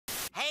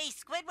Hey,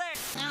 Squidward!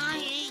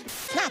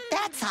 Not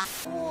that hot.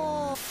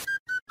 Oh.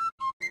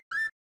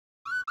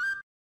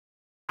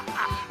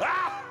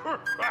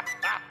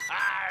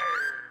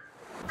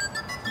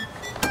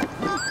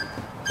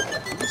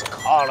 Who's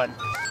calling?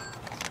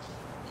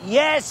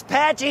 Yes,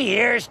 Patty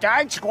here.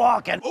 Start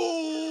squawking.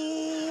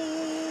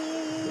 Oh!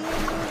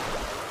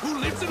 Who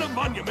lives in a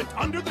monument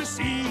under the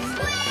sea?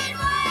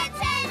 Squidward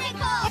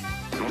tentacle!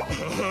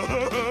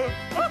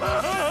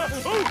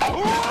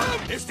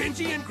 If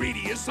stingy and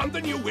greedy is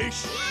something you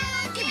wish.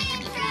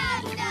 Gimme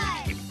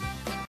crocodile!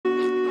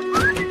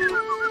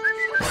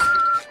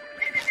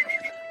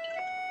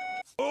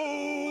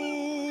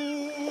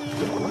 Oh!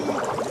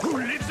 Who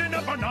lives in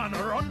a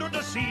banana under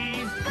the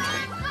sea?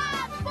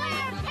 SpongeBob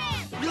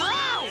SquarePants!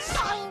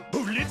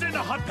 Who lives in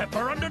a hot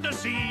pepper under the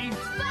sea?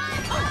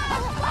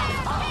 SpongeBob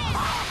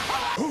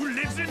SquarePants! Who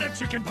lives in a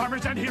chicken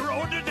parmesan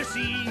hero under the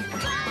sea?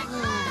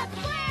 SpongeBob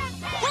SquarePants!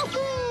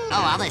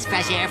 Oh, all this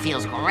fresh air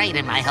feels great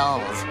in my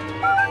holes.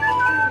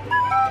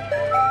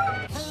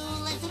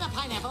 Who lives in a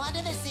pineapple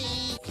under the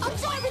sea?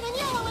 Absorbent and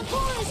yellow and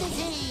porous is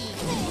he.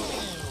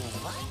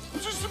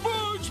 This is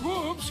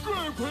SpongeBob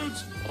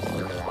SquarePants.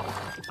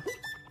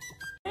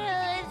 Who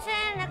lives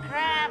in a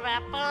crab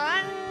apple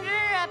under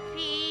a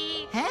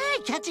pea?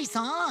 Hey, catchy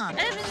song.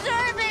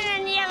 Absorbent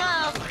and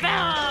yellow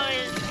fellow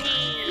is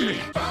he.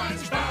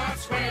 SpongeBob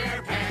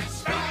SquarePants.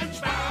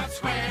 SpongeBob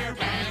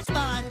SquarePants.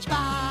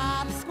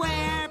 SpongeBob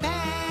SquarePants.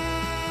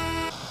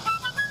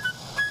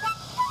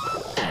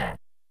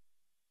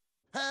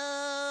 Who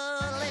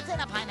lives in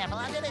a pineapple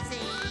under the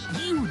sea?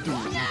 You do.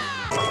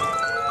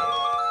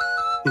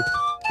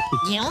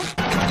 You?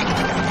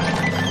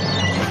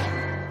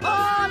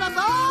 All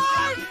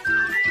aboard!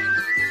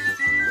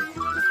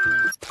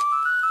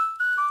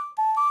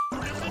 Who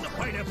lives in a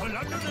pineapple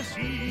under the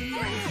sea?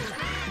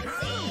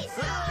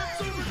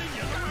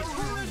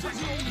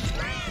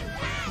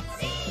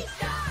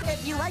 If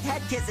you like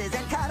head kisses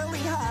and cuddly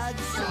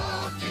hugs.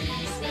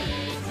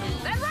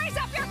 Then raise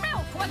up your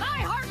milk with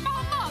I Heart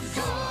Mom mugs.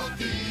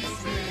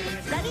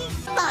 Ready?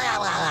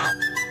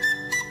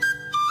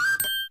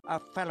 A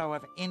fellow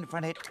of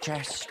infinite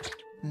jest,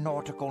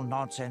 nautical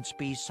nonsense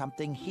be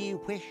something he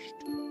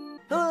wished.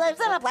 Who lives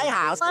in a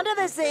playhouse under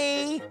the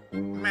sea?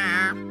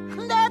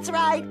 That's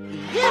right,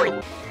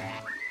 you!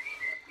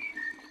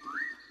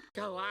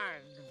 Go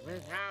on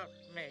without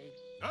me.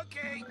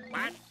 Okay.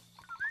 What?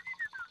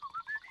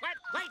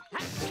 Wait!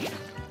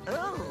 Ooh,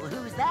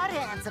 who's that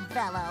handsome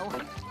fellow?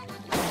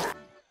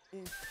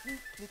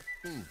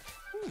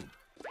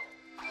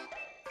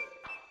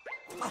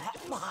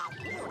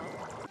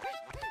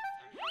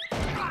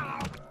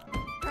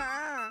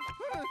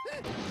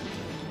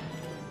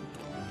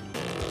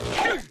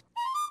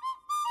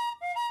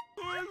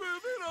 I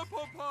live in a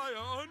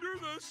papaya under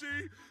the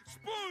sea.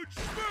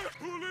 SpongeBob,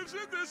 who lives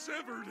in the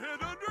severed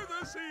head under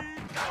the sea.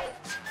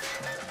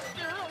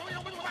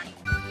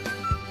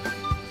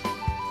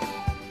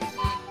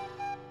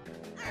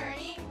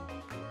 Ernie,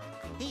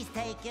 He's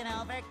taking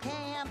over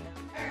camp.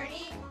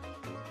 Ernie,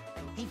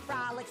 He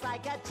frolics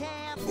like a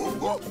champ.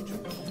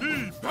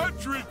 Me,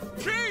 Patrick,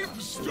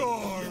 Cave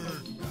Star,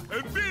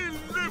 and me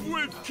live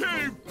with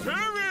cave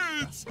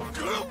parents.